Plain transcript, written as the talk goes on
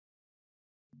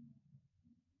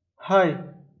Hi,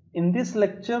 in this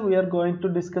lecture we are going to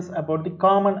discuss about the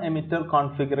common emitter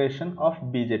configuration of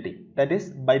BJT, that is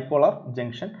bipolar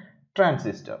junction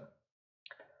transistor.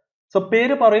 So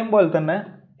പേര് പറയുമ്പോൾ തന്നെ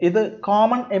ഇത്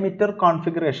common emitter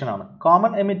configuration ആണ്.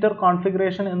 Common emitter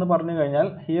configuration എന്ന് പറഞ്ഞു കഴിഞ്ഞാൽ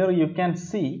here you can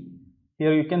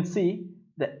see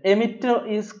the emitter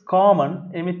is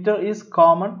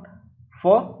common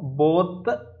for both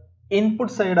the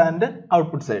input side and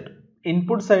output side.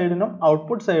 Input side നും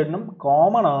output side നും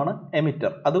common ആണ് emitter.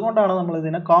 അതുകൊണ്ടാണ് നമ്മൾ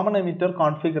ഇതിനെ common emitter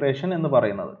configuration എന്ന്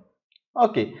പറയുന്നത്.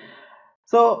 Okay.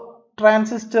 So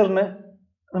transistorന്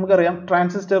നമുക്കറിയാം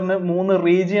ട്രാൻസിസ്റ്ററിന് മൂന്ന്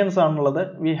regions ആണുള്ളത്.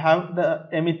 We have the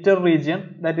emitter region,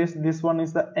 that is this one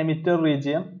is the emitter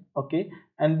region, okay,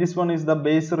 and this one is the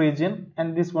base region and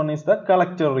this one is the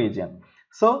collector region.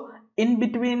 So in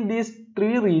between these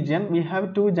three regions we have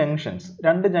two junctions.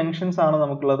 രണ്ട് junctions ആണ്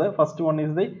നമുക്കുള്ളത്. First one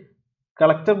is the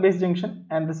collector base junction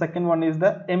and the second one is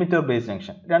the emitter base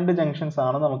junction. രണ്ട് junctions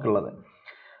ആണ് നമുക്കുള്ളത്.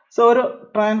 So ഒരു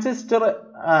transistor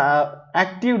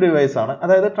active device ആണ്.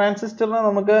 അതായത് ട്രാൻസിസ്റ്ററിനെ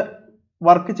നമുക്ക്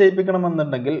work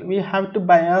ചെയ്യിപ്പിക്കണമെന്നുണ്ടെങ്കിൽ we have to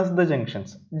bias the junctions.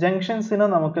 Junctionsനെ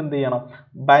നമുക്ക് എന്ത് ചെയ്യണം?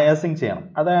 Biasing ചെയ്യണം.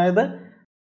 അതായത്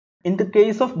in the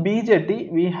case of BJT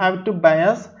we have to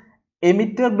bias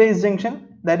emitter base junction,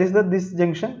 that is this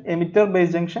junction, emitter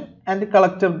base junction and the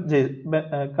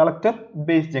collector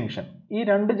base junction. ഈ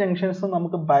രണ്ട് junctions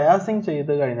നമുക്ക് biasing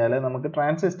ചെയ്തു കഴിഞ്ഞാൽ നമുക്ക്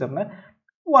ട്രാൻസിസ്റ്ററിനെ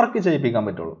വർക്ക് ചെയ്യിപ്പിക്കാൻ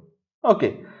പറ്റുള്ളൂ. ഓക്കെ,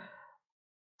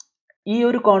 ഈ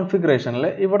ഒരു കോൺഫിഗറേഷനിൽ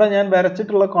ഇവിടെ ഞാൻ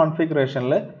വരച്ചിട്ടുള്ള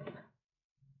കോൺഫിഗറേഷനിൽ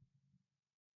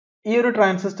ഈ ഒരു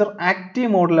ട്രാൻസിസ്റ്റർ ആക്റ്റീവ്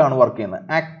മോഡിലാണ് വർക്ക്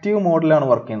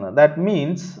ചെയ്യുന്നത്.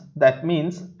 That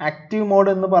means ആക്റ്റീവ് മോഡ്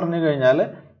എന്ന് പറഞ്ഞു കഴിഞ്ഞാൽ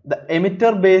the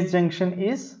emitter base junction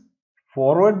is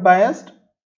forward biased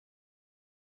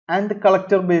and the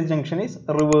collector base junction is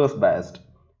reverse biased.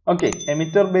 Okay,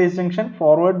 emitter base junction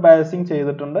forward biasing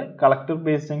ചെയ്തിട്ടുണ്ട്, collector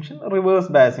base junction reverse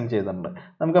biasing ചെയ്തിട്ടുണ്ട്.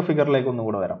 നമുക്ക് ആ ഫിഗറിലേക്ക്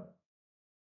ഒന്നുകൂടെ വരാം.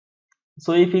 So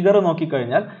ഈ ഫിഗർ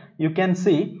നോക്കിക്കഴിഞ്ഞാൽ you can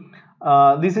see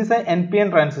this is a NPN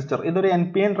transistor. ഇതൊരു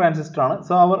NPN transistor ആണ്.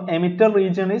 So our emitter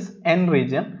region is N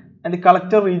region and the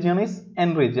collector region is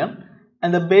N region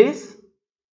and the base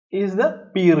is the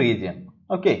P region.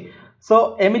 Okay, so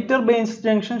emitter base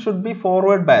junction should be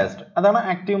forward biased. അതാണ്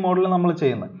active മോഡിൽ നമ്മൾ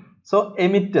ചെയ്യുന്നത്. So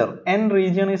emitter N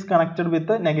region is connected with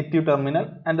the negative terminal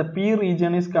and the P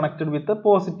region is connected with the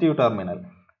positive terminal.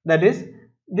 That is,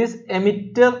 this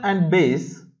emitter and base,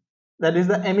 that is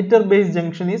the emitter base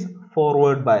junction is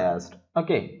forward biased.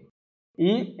 Okay,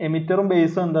 ഈ എമിറ്ററും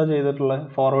ബേസും എന്താ ചെയ്തിട്ടുള്ളത്?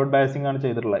 Forward biasing ആണ്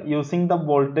ചെയ്തിട്ടുള്ളത്. Using the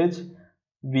voltage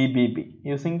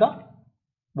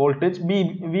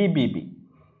VBB.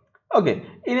 Okay,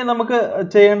 ഇനി നമുക്ക്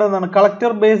ചെയ്യേണ്ടതാണ്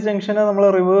collector base ജംഗ്ഷനെ നമ്മൾ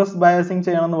reverse biasing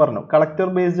ചെയ്യണമെന്ന് പറഞ്ഞു.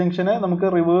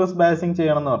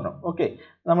 ഓക്കെ,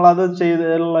 നമ്മൾ അത്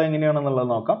ചെയ്തിട്ടുള്ള എങ്ങനെയാണെന്നുള്ളത്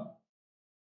നോക്കാം.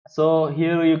 So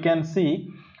here you can see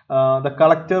the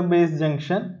collector base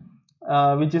junction,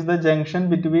 which is the junction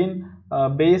between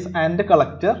base and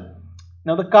collector.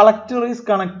 Now the collector is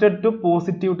connected to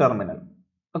positive terminal.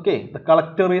 Okay, the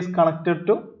collector is connected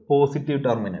to positive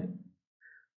terminal.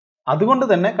 അതുകൊണ്ട്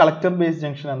തന്നെ collector base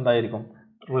junction എന്തായിരിക്കും?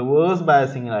 Reverse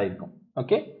biasing ലായിരിക്കും.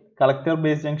 Okay, collector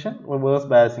base junction reverse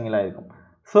biasing ലായിരിക്കും.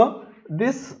 So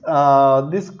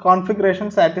this configuration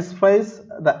satisfies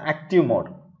the active mode.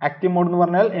 Active mode എന്ന്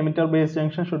പറഞ്ഞാൽ emitter base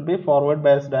junction should be forward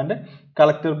biased and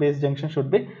collector base junction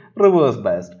should be reverse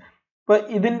biased. അപ്പോൾ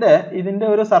ഇതിന്റെ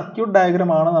ഒരു circuit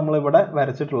diagram ആണ് നമ്മൾ ഇവിടെ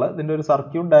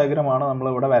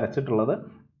വരച്ചിട്ടുള്ളത്.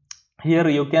 Here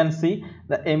you can see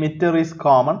the emitter is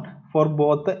common for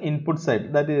both the input side,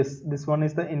 that is this one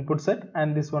is the input side and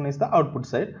this one is the output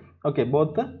side. Okay,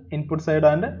 both the input side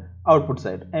and output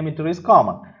side emitter is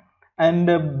common, and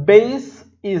base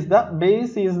is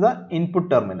the input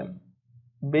terminal.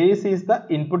 Base is the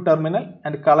input terminal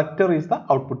and collector is the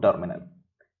output terminal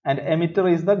and emitter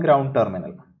is the ground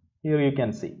terminal. Here you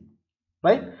can see,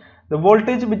 right? The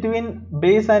voltage between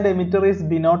base and emitter is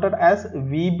denoted as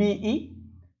VBE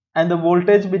and the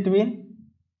voltage between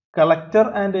collector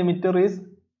and emitter is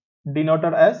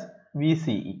denoted as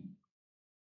VCE.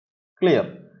 Clear?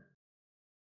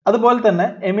 അതുപോലെ തന്നെ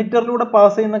എമിറ്ററിലൂടെ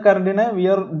pass ചെയ്യുന്ന കറണ്ടിനെ we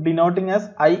are denoting as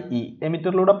IE.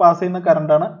 എമിറ്ററിലൂടെ pass ചെയ്യുന്ന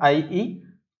കറണ്ടാണ് IE,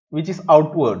 which is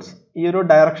outwards. ഈ ഒരു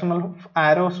directional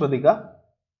arrow ശ്രദ്ധിക്കുക.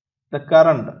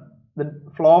 The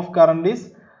flow of current is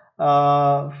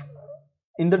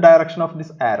in the direction of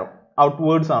this arrow,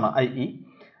 outwards ആണ് IE.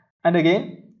 And again,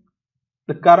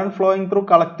 the current flowing through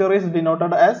collector is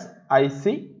denoted as IC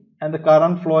and the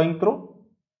current flowing through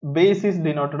base is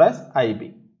denoted as IB.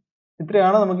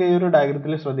 ഇത്രയാണ് നമുക്ക് ഈ ഒരു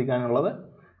ഡയഗ്രത്തിൽ ശ്രദ്ധിക്കാനുള്ളത്.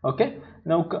 Okay,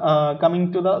 now coming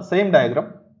to the same diagram.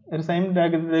 ഒരു same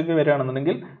ഡയഗ്രത്തിലേക്ക്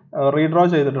വരികയാണെന്നുണ്ടെങ്കിൽ redraw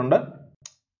ചെയ്തിട്ടുണ്ട്.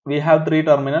 We have three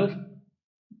terminals,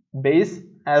 base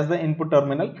as the input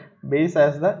terminal,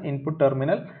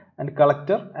 and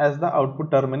collector as the output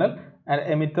terminal, and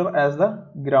emitter as the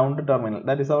ground terminal.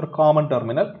 That is our common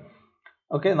terminal.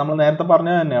 Okay, നമ്മൾ നേരത്തെ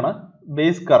പറഞ്ഞത് തന്നെയാണ്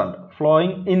base current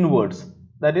flowing inwards.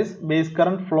 That is, base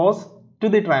current flows to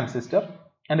the transistor,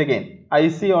 and again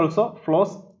IC also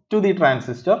flows to the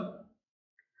transistor,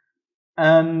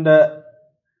 and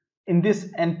in this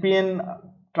NPN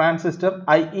transistor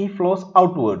IE flows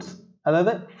outwards.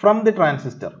 അതായത് from the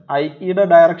transistor. IE യുടെ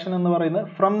direction എന്ന് പറയുന്നത്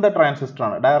from the transistor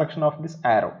ആണ്, direction of this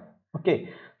arrow. Okay,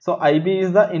 so IB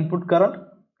is the input current,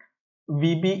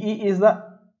 VBE is the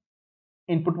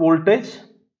input voltage,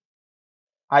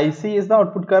 IC is the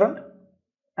output current,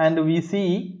 and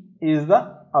VCE is the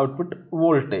output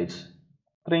voltage.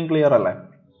 Three clear അല്ലേ?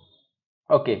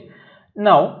 Okay,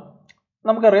 now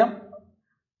നമുക്കറിയാം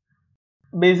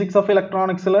basics of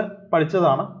electronics ൽ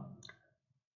പഠിച്ചതാണ്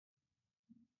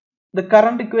the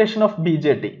current equation of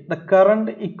Bjt. The current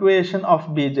equation of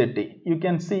Bjt, you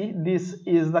can see this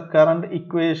is the current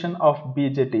equation of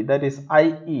Bjt, that is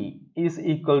IE is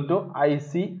equal to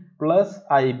IC plus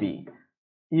IB.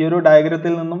 ഈ ഒരു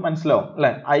ഡയഗ്രത്തിൽ നിന്നും മനസ്സിലാവും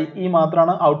അല്ലേ? IE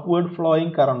മാത്രമാണ് outward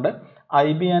flowing current,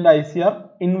 IB and IC are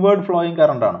inward flowing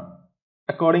current ആണ്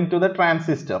according to the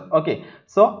transistor. Okay,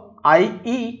 so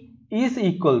IE is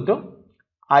equal to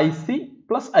IC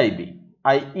plus IB.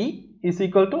 IE is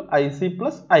equal to IC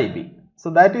plus IB. So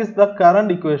that is the current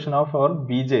equation of our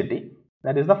Bjt.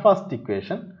 That is the first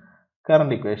equation,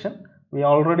 current equation. We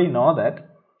already know that.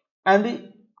 And the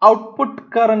output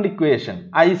current equation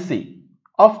IC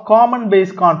of common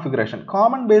base configuration.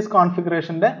 Common base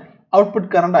configuration the output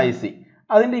current IC.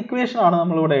 Adinte equation aanu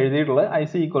nammal ivide ezhudiyittulla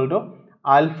IC equal to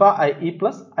alpha IE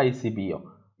plus ICBO.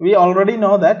 We already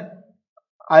know that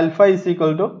alpha is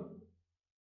equal to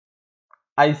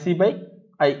IC by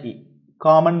IE.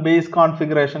 Common base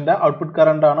configuration the output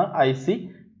current aanu IC,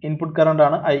 input current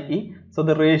aanu IE. So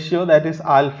the ratio, that is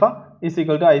alpha, is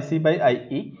equal to IC by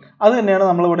IE. Adu thaneyanu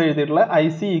nammal ivide ezhudiyittulla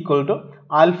IC equal to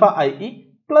alpha IE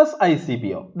plus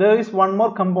ICBO. There is one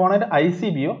more component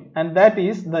ICBO, and that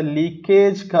is the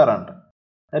leakage current.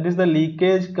 That is the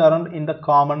leakage current in the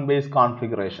common base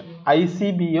configuration.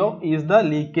 ICBO is the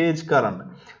leakage current.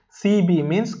 CB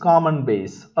means common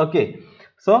base. Okay,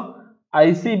 so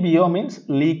ICBO means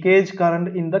leakage current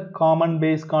in the common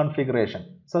base configuration.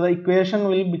 So the equation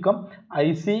will become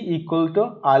IC equal to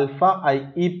alpha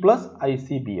IE plus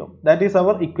ICBO. That is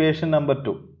our equation number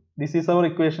 2. This is our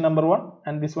equation number 1,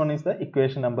 and this one is the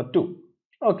equation number 2.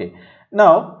 Okay,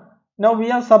 now we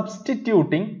are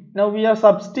substituting. We are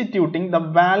substituting the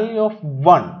value of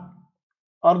 1,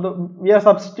 or we are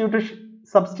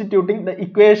substituting the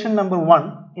equation number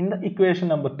 1 in the equation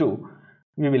number 2.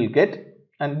 We will get,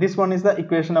 and this one is the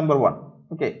equation number 1.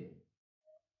 Okay,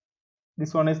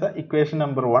 this one is the equation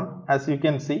number 1. As you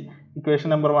can see, equation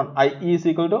number 1, IE is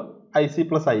equal to IC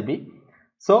plus IB.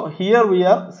 So here we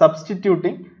are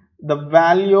substituting the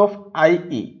value of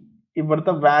IE. If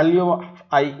the value of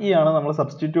IE aanu nammal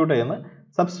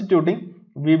substituting,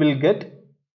 we will get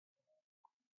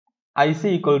IC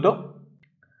equal to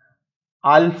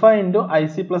alpha into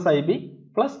IC plus IB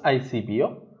plus ICBO,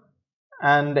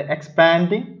 and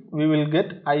expanding we will get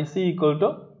IC equal to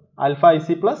alpha IC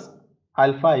plus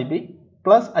alpha IB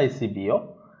plus ICBO,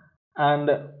 and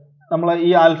നമ്മൾ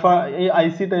ഈ alpha ഈ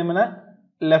IC ടൈമിനെ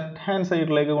left hand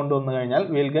സൈഡിലേക്ക് കൊണ്ടുവന്നു കഴിഞ്ഞാൽ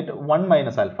we will get 1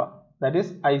 minus alpha, that is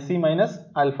IC minus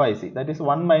alpha IC, that is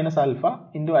 1 minus alpha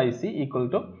into IC equal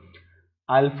to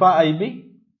alpha IB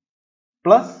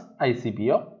plus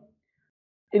ICBO.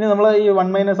 ഇനി നമ്മൾ ഈ 1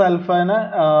 minus alpha-നെ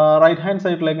right hand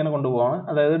സൈഡിലേക്ക് കൊണ്ടുപോവാണ്,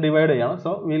 അതായത് ഡിവൈഡ് ചെയ്യാണ്.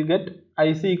 So we will get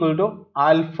IC equal to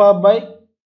alpha by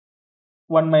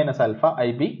 1 minus alpha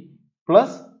IB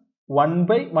plus 1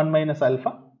 by 1 minus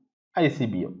alpha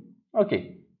ICBO. Okay,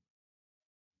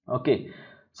 okay,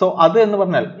 so അത് എന്ന്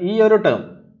പറഞ്ഞാൽ ഈ ഒരു term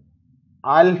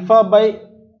alpha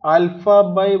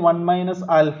by 1 minus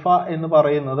alpha എന്ന്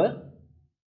പറയുന്നത്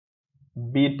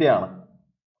ബീറ്റ ആണ്.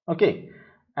 Okay,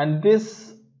 and this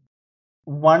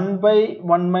 1 by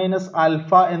 1 minus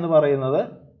alpha എന്ന് പറയുന്നത്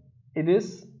it is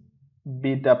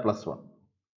beta plus 1.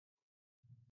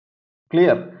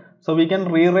 Clear? So we can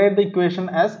rewrite the equation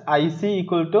as IC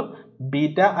equal to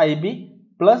beta IB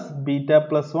plus beta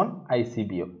plus 1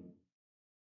 ICBO.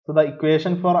 So the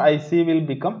equation for IC will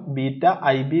become beta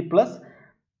IB plus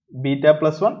beta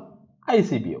plus 1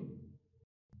 ICBO.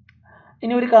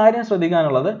 ഇനി ഒരു കാര്യം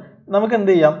ശ്രദ്ധിക്കാനുള്ളത്, നമുക്ക് എന്ത്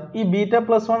ചെയ്യാം, ഈ beta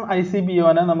plus 1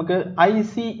 ICBOനെ നമുക്ക്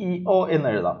ICEO എന്ന്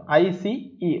എഴുതാം.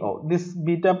 ICEO, this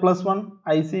beta plus 1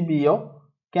 ICBO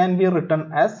can be written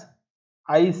as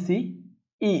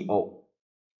ICEO.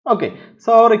 Okay, so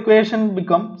our equation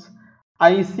becomes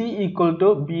IC equal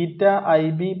to beta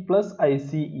IB plus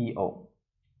ICEO.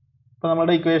 So,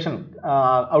 our equation,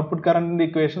 output current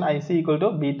equation IC equal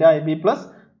to beta IB plus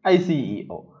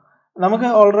ICEO. We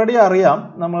already know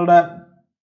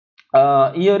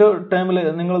this term.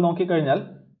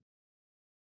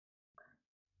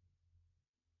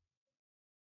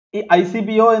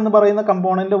 ICBO is a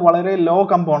component very low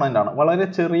component,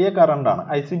 very cheria current,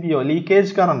 ICBO,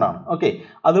 leakage current. Okay,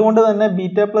 that's why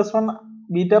beta plus 1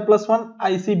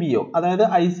 ICBO, that is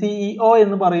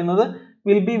ICEO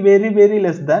will be very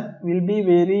less than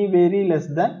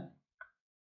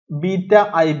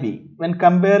beta IB. When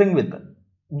comparing with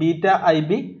beta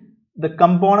IB, the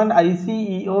component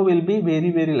ICEO will be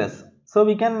very less. So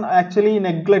we can actually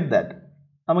neglect that.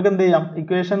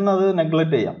 Equation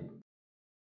neglect.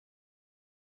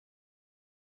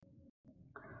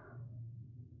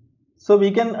 So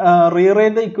we can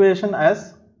rewrite the equation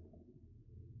as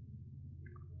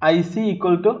IC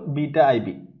equal to beta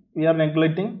IB. We are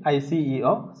neglecting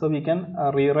ICEO, so we can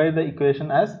rewrite the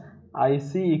equation as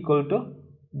IC equal to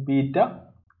beta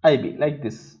IB, like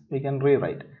this. We can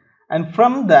rewrite, and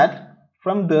from there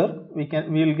we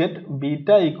will get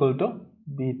beta equal to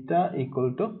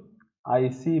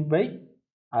IC by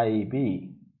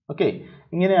IB. Okay,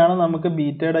 ingane namukku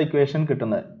beta equation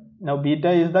kittunnathu. Now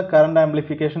beta is the current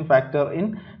amplification factor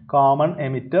in common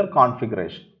emitter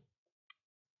configuration.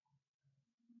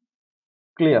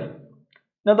 Clear?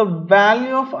 Now the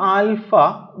value of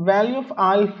alpha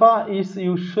is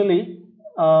usually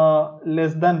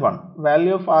less than 1.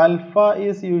 Value of alpha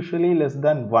is usually less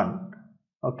than 1.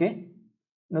 Okay.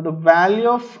 Now the value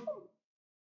of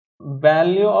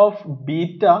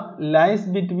beta lies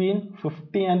between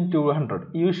 50 and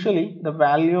 200. Usually the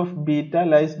value of beta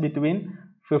lies between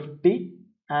 50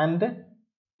 and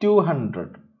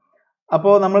 200.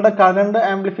 Appo nammude current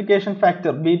amplification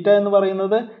factor beta ennu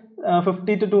parayunnathu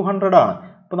 50 to 200 ആണ്.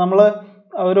 അപ്പോൾ നമ്മൾ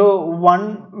ഒരു 1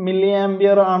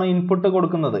 milliampere ആണ് input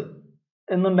കൊടുക്കുന്നത്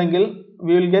എന്നുണ്ടെങ്കിൽ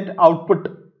we will get output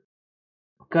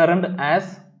current as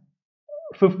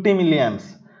 50 milliamps.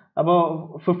 അപ്പോൾ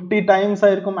 50 times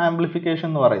ആയിരിക്കും amplification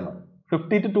എന്ന് പറയുന്നത്.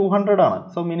 50 to 200 ആണ്.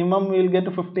 So minimum we will get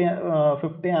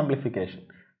 50 amplification,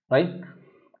 right?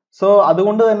 So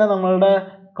അതുകൊണ്ട് തന്നെ നമ്മളുടെ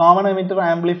common emitter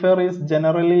amplifier is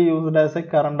generally used as a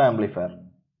current amplifier.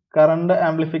 Current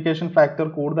amplification factor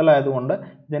കൂടുതലായതുകൊണ്ട്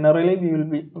generally we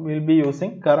will be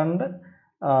using current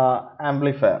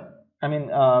amplifier. I mean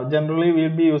generally we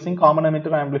will be using common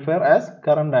emitter amplifier as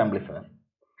current amplifier.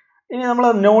 ഇനി നമ്മൾ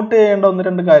not ചെയ്യേണ്ട ഒന്ന്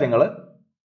രണ്ട് കാര്യങ്ങൾ.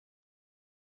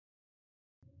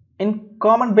 In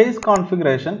common base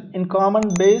configuration,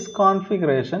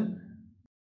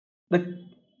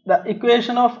 the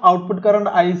equation of output current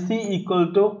IC equal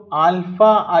to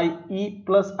alpha IE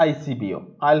plus ICBO.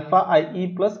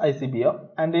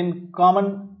 And in common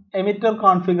emitter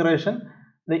configuration,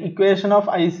 the equation of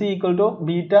IC equal to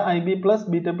beta IB plus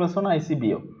beta plus 1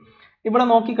 ICBO. ഇവിടെ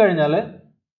നോക്കി കഴിഞ്ഞാൽ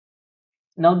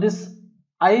now this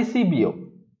ICBO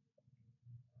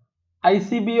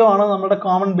ആണ് നമ്മുടെ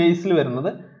common base ൽ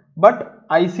വരുന്നത്. But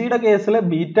IC യുടെ കേസിൽ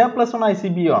beta plus 1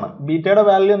 ICBO ആണ്. ബീറ്റയുടെ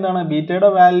വാല്യൂ എന്താണ്? ബീറ്റയുടെ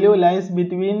value lies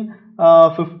between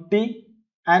 50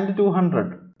 and 200,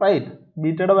 right?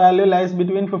 ബീറ്റയുടെ value lies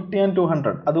between 50 and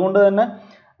 200. അതുകൊണ്ട് തന്നെ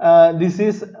this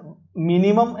is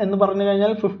minimum എന്ന് പറഞ്ഞു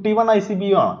കഴിഞ്ഞാൽ 51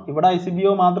 ICBO ആണ്. ഇവിടെ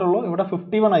ICBO മാത്രമേ ഉള്ളൂ, ഇവിടെ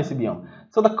 51 ICBO ആണ്.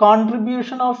 So the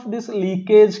contribution of this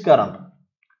leakage current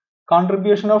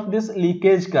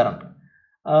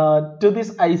to this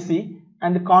IC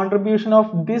and the contribution of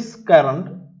this current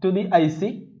to the IC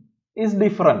is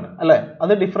different.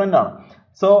 That's different.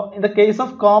 So in the case of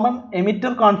common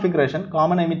emitter configuration,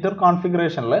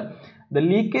 the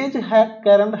leakage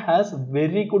current has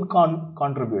very good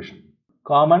contribution.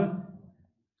 Common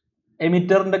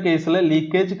emitter in the case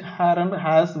leakage current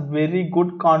has very good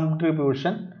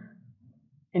contribution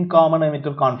in common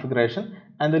emitter configuration,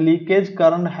 and the leakage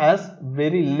current has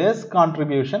very less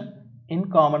contribution in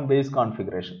common base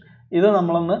configuration. This is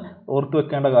nammalonnu orthu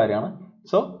vekkenda karyana.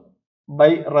 So by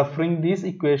referring this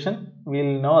equation we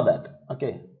will know that,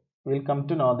 okay, we will come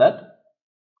to know that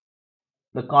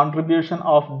the contribution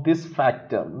of this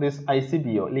factor, this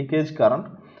ICBO leakage current,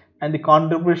 and the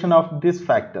contribution of this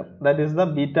factor, that is the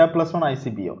beta plus 1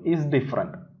 ICBO, is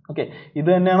different. Okay, ഇത്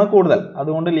തന്നെയാണ് കൂടുതൽ.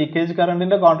 അതുകൊണ്ട് leakage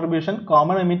കറണ്ടിന്റെ contribution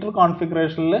common emitter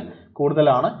കോൺഫിഗറേഷനിൽ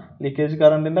കൂടുതലാണ്, leakage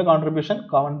കറണ്ടിന്റെ contribution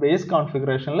common base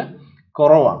കോൺഫിഗറേഷനിൽ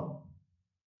കുറവാണ്.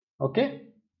 Okay.